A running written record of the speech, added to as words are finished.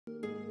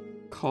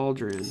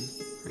cauldron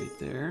right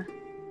there.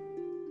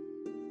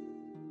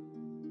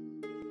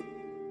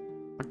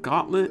 A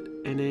gauntlet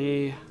and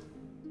a...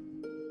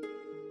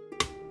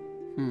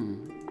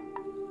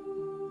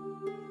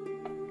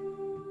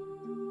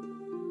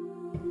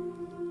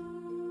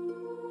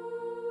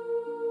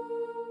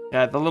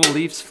 Yeah, the little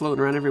leaves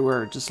floating around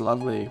everywhere, just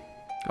lovely.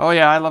 Oh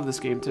yeah, I love this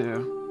game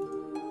too.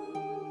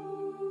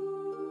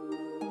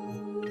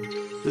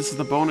 This is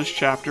the bonus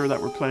chapter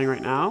that we're playing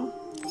right now.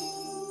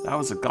 That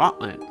was a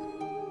gauntlet.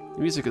 The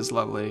music is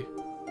lovely.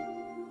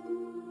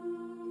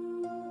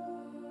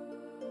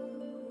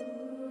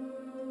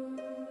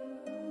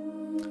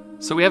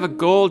 So we have a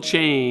gold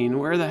chain.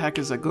 Where the heck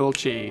is a gold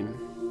chain?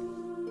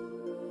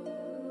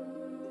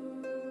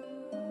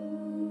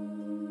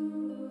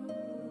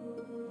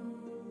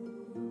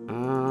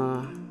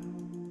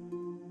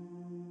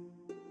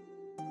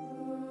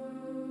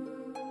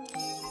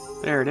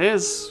 There it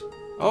is.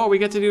 Oh, we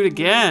get to do it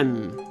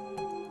again.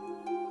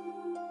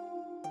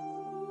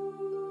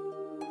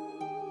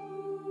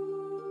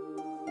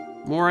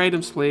 More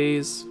items,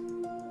 please.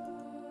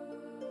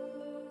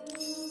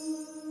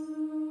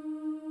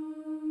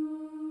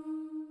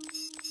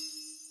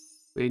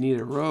 We need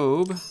a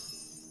robe.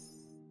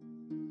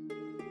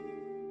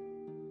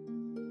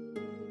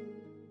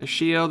 A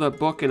shield, a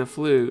book, and a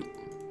flute.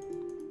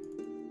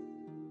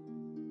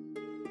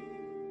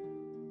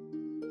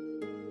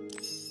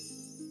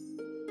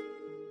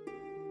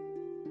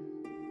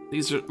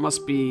 These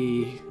must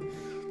be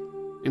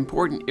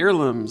important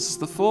heirlooms.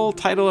 The full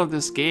title of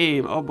this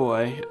game, oh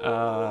boy.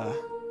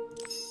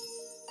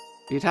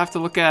 You'd have to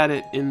look at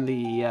it in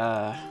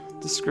the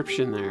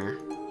description there.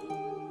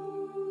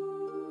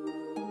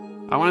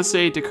 I want to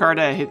say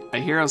Darkarta, a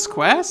hero's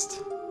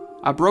quest?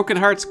 A broken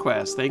heart's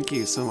quest. Thank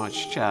you so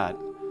much, chat.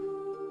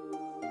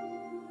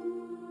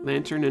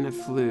 Lantern and a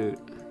flute.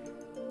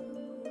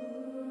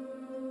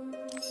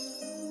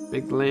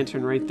 Big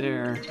lantern right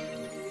there.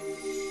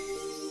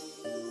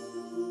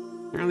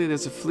 Apparently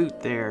there's a flute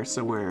there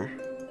somewhere.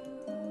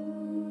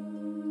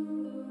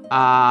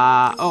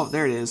 Oh,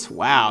 there it is.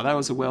 Wow, that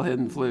was a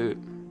well-hidden flute.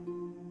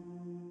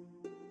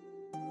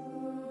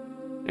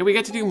 And we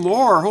get to do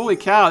more. Holy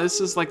cow,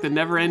 this is like the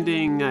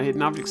never-ending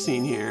hidden object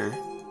scene here.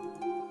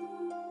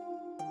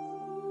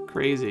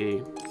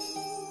 Crazy.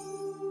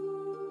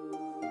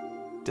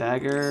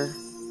 Dagger.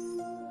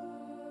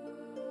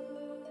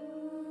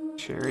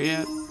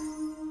 Chariot.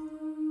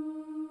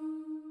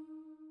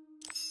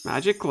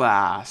 Magic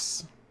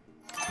glass.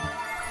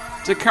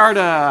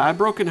 Darkarta, a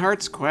broken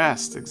heart's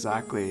quest,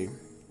 exactly.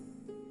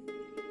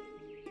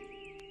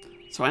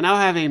 So I now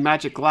have a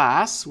magic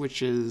glass,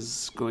 which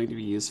is going to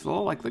be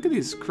useful. Like, look at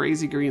these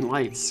crazy green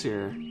lights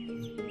here.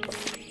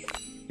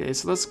 Okay,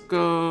 so let's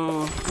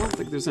go. I don't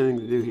think there's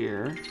anything to do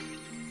here.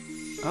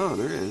 Oh,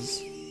 there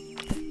is.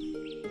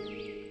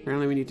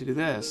 Apparently we need to do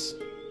this.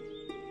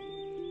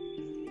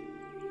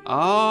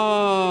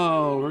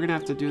 Oh, we're gonna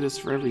have to do this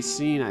for every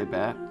scene, I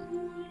bet.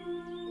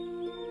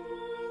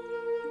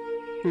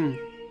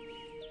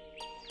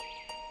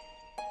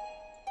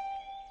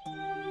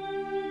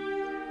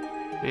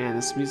 Man,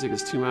 this music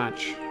is too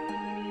much.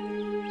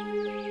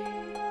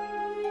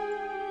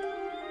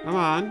 Come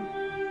on.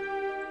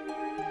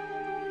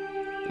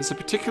 There's a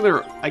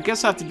particular... I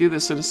guess I have to do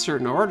this in a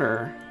certain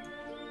order.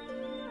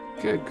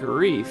 Good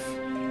grief.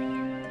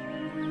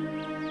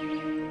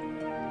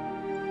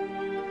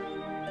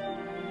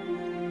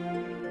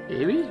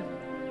 Maybe?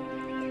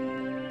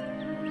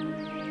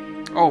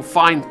 Oh,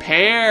 find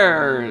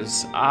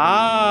pairs!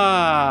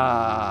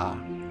 Ah!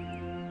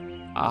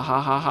 Ah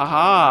ha ha ha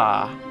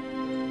ha!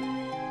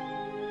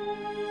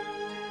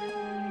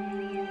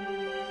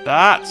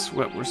 That's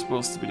what we're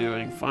supposed to be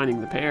doing,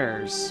 finding the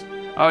pairs.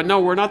 Oh no,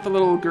 we're not the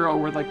little girl,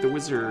 we're like the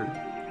wizard.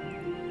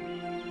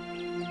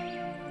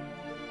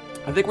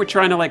 I think we're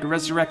trying to like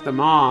resurrect the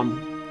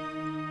mom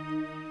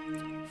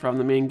from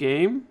the main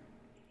game.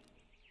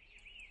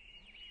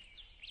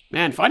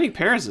 Man, finding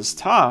pairs is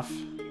tough.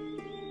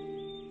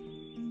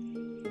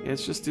 Yeah,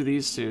 let's just do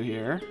these two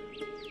here.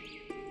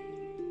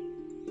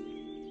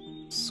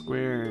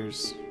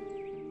 Squares.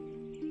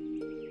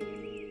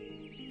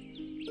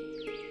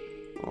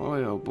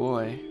 Boy, oh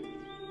boy.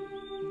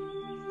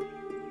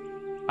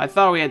 I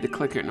thought we had to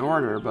click it in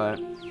order, but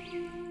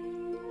okay,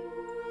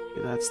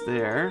 that's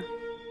there.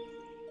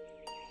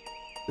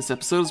 This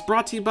episode is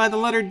brought to you by the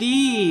letter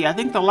D. I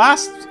think the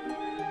last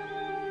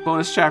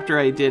bonus chapter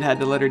I did had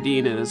the letter D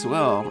in it as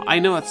well. I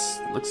know it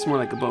looks more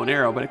like a bow and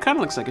arrow, but it kind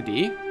of looks like a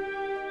D.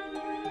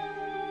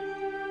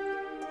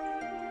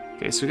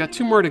 Okay, so we got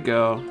 2 more to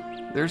go.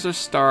 There's a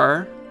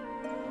star.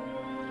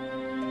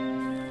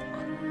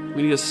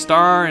 We need a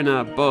star and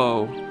a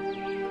bow.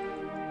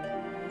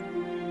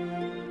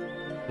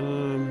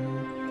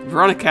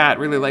 Veronica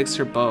really likes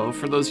her bow.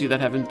 For those of you that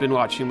haven't been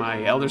watching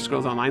my Elder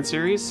Scrolls Online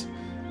series,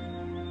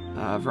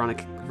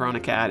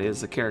 Veronica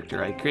is a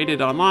character I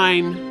created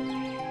online,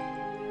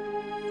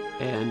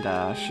 and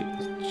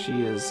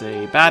she is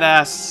a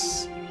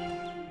badass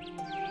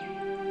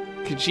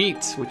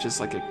Khajiit, which is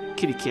like a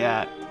kitty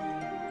cat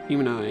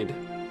humanoid.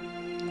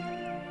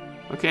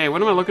 Okay,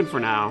 what am I looking for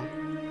now?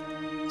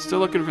 Still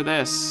looking for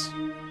this.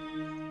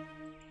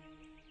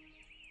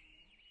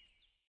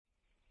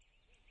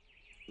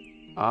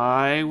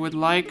 I would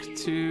like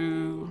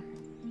to...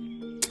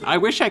 I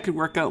wish I could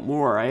work out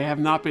more. I have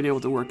not been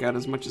able to work out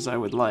as much as I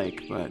would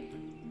like, but...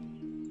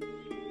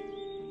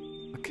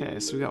 Okay,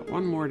 so we got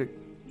one more to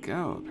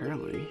go,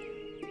 apparently.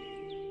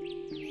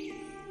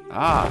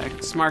 Ah,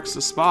 X marks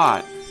the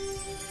spot.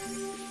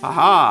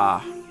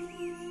 Haha!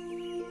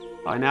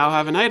 I now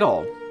have an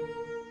idol.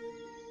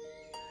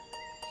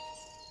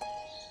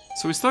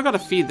 So we still gotta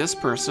feed this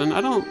person.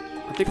 I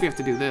think we have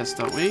to do this,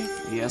 don't we?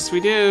 Yes,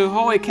 we do.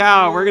 Holy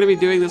cow, we're gonna be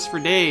doing this for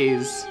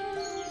days.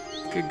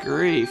 Good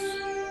grief.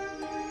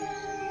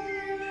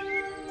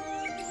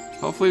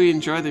 Hopefully we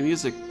enjoy the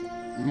music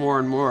more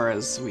and more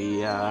as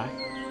we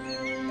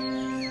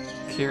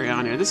carry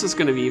on here. This is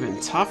gonna be even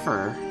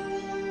tougher.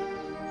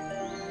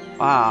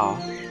 Wow.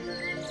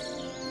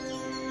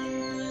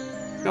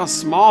 Look how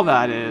small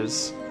that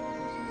is.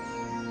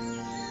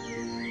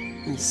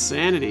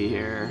 Insanity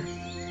here.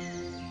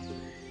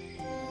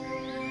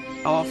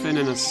 Elephant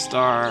and a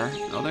star.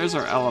 Oh, there's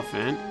our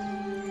elephant.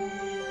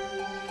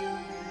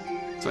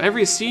 So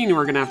every scene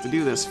we're gonna have to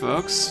do this,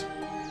 folks.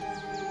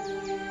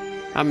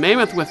 A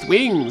mammoth with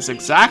wings,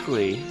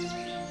 exactly.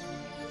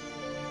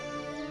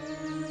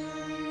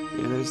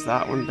 Yeah, there's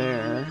that one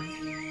there.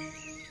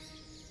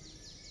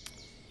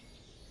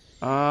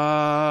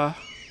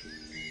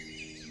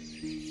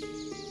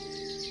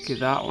 Okay,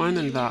 that one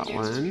and that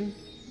one.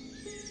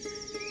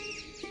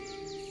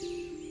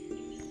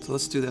 So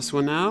let's do this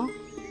one now.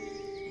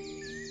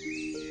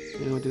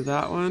 And we'll do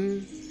that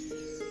one.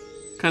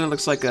 Kind of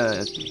looks like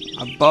a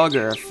bug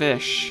or a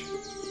fish.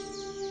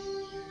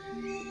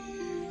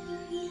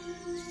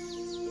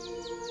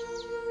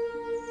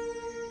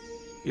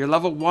 You're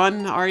level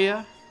 1, are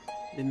ya?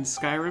 In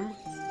Skyrim?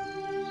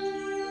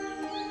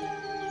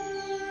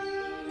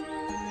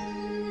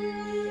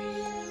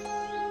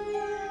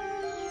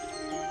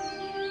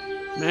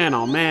 Man,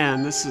 oh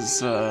man, this is,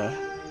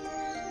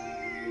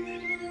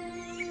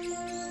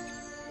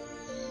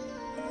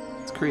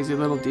 this crazy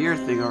little deer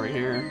thing over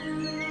here.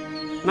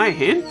 Can I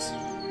hint?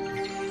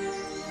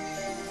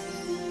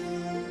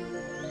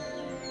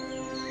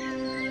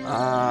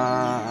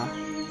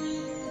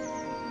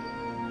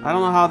 I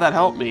don't know how that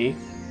helped me.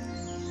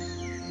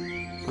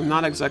 I'm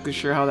not exactly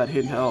sure how that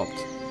hint helped.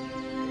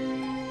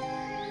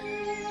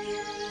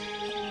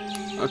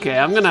 Okay,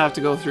 I'm gonna have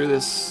to go through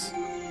this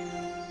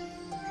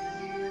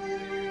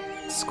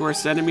square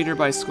centimeter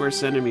by square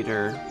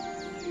centimeter.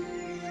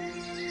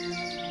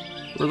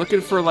 We're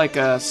looking for like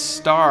a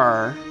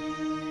star.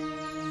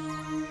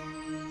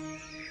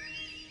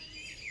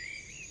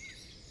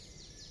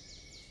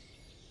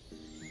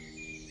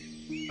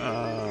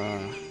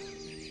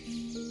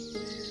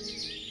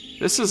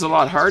 This is a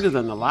lot harder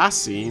than the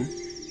last scene.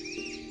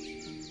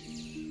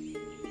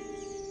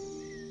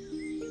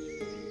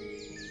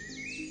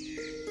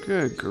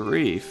 Good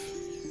grief.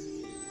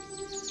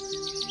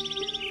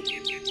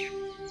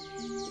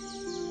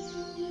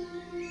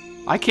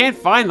 I can't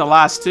find the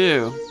last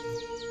two.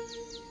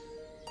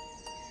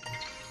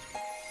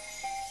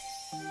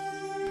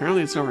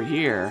 Apparently it's over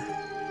here.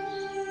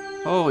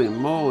 Holy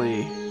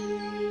moly.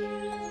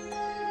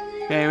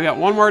 Okay, we got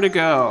one more to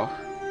go.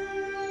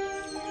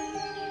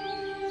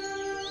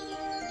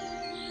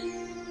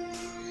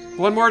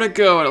 One more to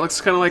go, and it looks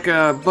kind of like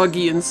a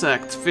buggy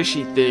insect,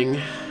 fishy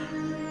thing.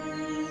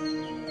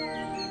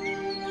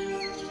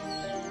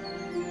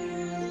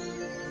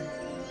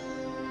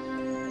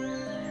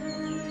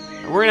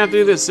 We're gonna have to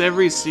do this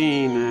every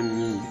scene,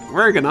 and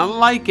we're gonna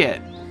like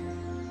it.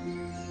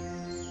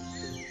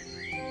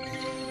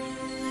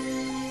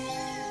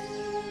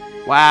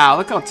 Wow,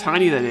 look how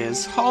tiny that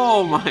is.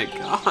 Oh my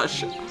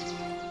gosh.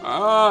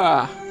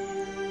 Ah.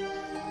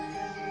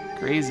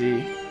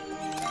 Crazy.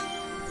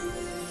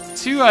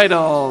 2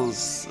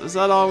 idols. Is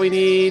that all we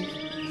need?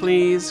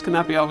 Please, can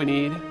that be all we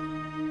need?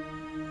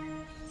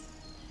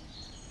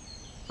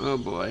 Oh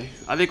boy.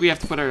 I think we have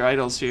to put our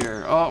idols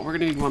here. Oh, we're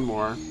gonna need one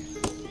more.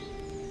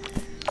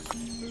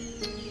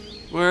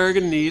 We're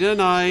gonna need an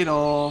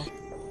idol.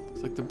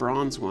 It's like the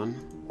bronze one.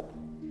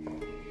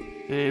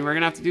 And we're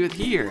gonna have to do it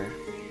here.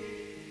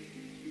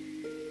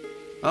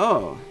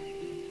 Oh.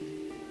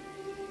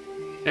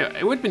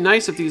 It would be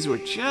nice if these were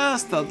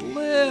just a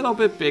little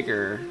bit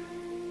bigger.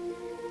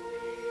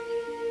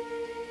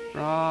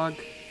 Frog.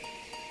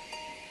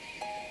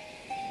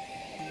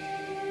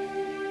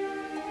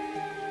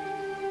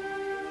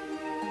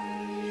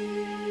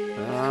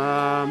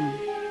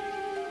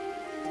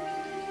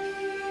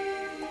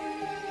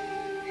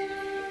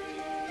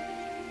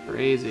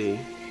 Crazy.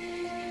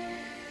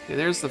 Okay,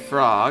 there's the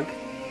frog.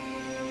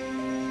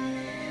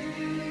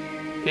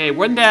 Okay,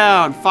 1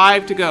 down,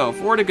 5 to go,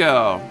 4 to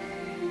go.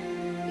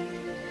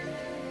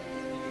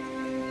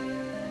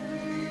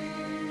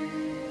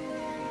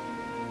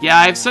 Yeah,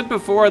 I've said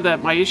before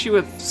that my issue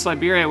with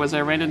Siberia was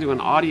I ran into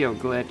an audio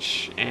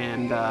glitch,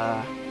 and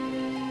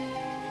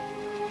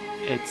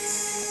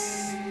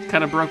it's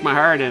kind of broke my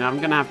heart, and I'm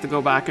gonna have to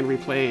go back and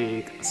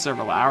replay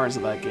several hours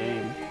of that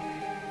game.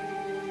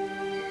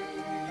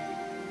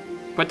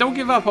 But don't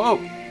give up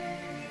hope.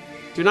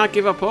 Do not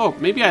give up hope.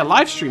 Maybe I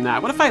live stream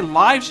that. What if I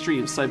live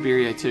stream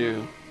Siberia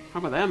too? How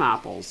about them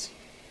apples?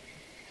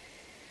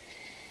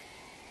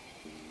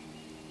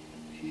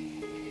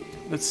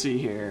 Let's see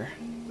here.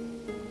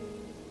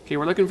 Okay,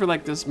 we're looking for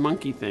like this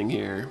monkey thing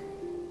here.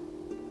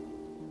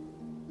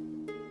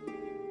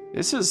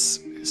 This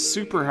is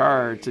super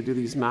hard to do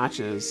these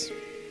matches.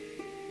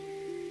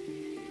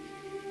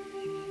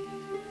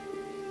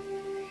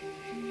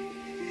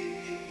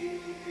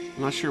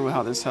 I'm not sure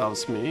how this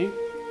helps me.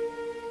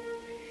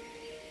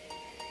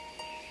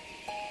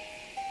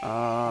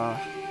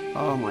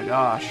 Oh my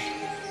gosh.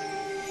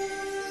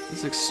 This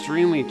is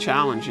extremely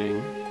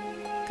challenging.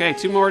 Okay,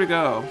 2 more to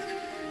go.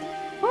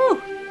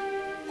 Woo!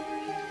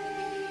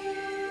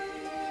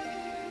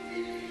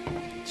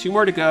 2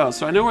 more to go.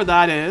 So I know where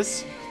that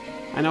is.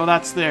 I know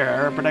that's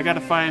there, but I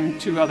gotta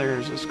find 2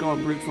 others. Let's go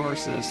and brute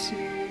force this.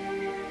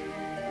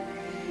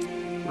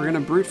 We're gonna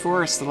brute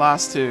force the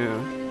last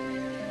 2.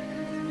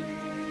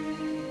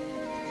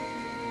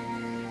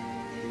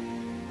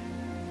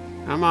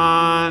 Come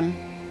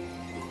on.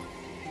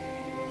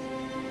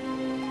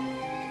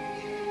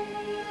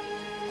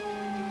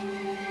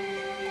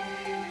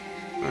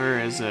 Where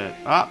is it?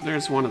 Oh,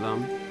 there's one of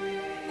them.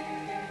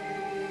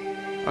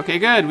 Okay,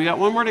 good. We got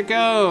 1 more to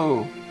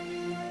go.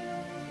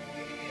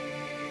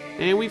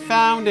 And we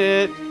found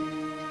it.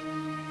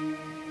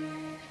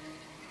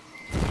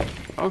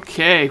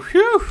 Okay,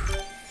 whew.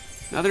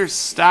 Another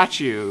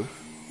statue.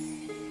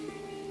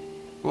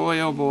 Boy,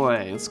 oh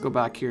boy. Let's go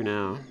back here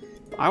now.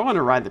 I want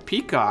to ride the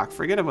peacock.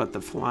 Forget about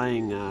the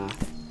flying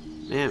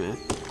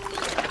mammoth.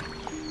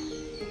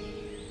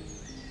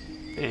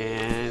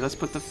 And let's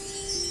put the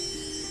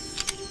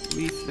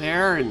leaf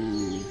there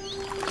and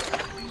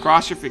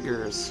cross your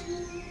fingers.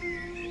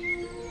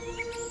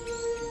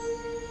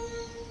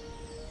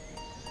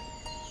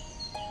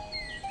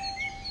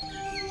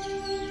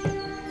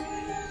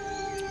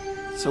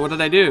 So what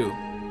did I do?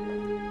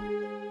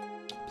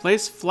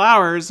 Place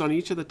flowers on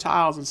each of the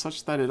tiles and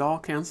such that it all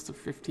counts to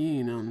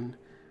 15 on...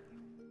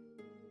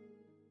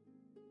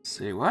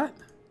 Say what?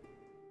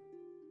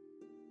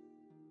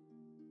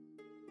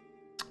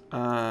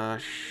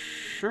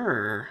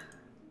 Sure.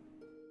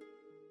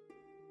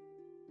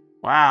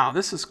 Wow,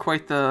 this is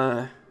quite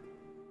the...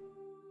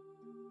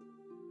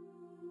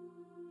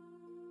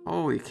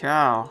 Holy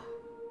cow.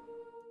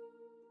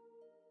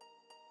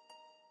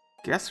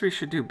 Guess we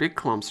should do big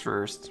clumps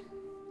first.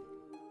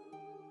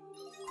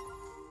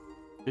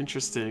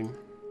 Interesting.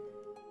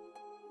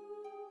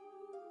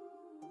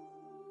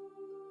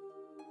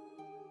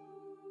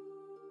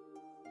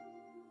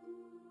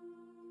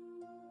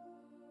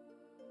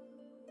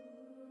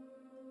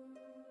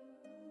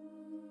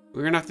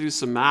 We're gonna have to do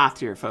some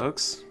math here,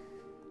 folks.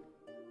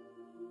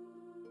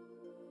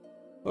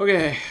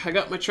 Okay, I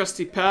got my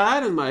trusty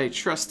pad and my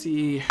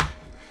trusty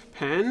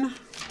pen.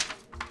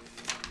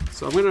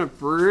 So I'm gonna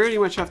pretty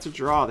much have to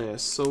draw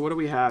this. So what do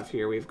we have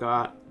here? We've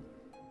got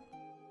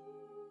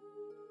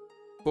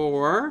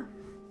 4.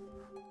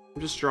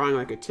 I'm just drawing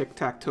like a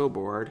tic-tac-toe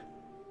board.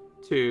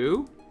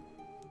 2.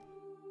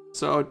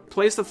 So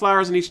place the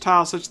flowers in each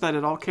tile such that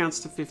it all counts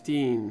to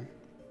 15.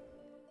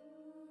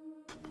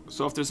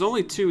 So if there's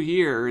only 2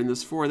 here and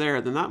there's 4 there,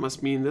 then that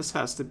must mean this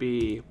has to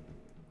be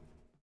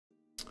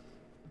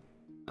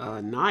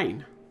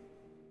 9.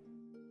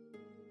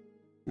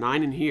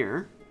 9 in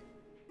here.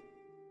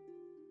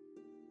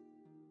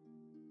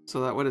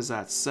 So that, what is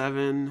that?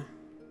 7.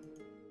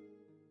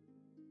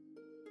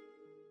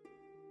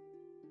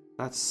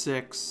 That's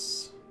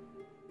 6.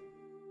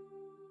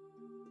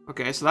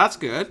 Okay, so that's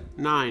good.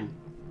 9.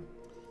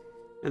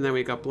 And then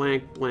we got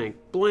blank, blank,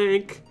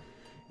 blank.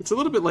 It's a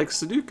little bit like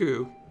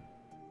Sudoku.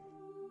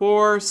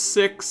 4,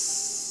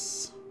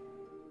 6,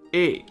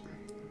 8.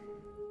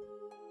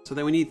 So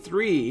then we need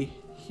 3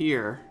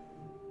 here.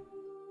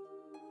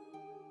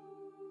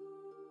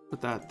 Put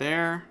that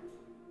there.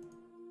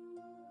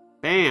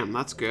 Bam,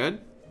 that's good.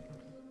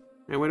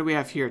 And what do we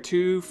have here?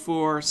 2,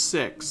 4,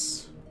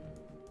 6.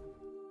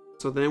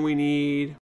 So then we need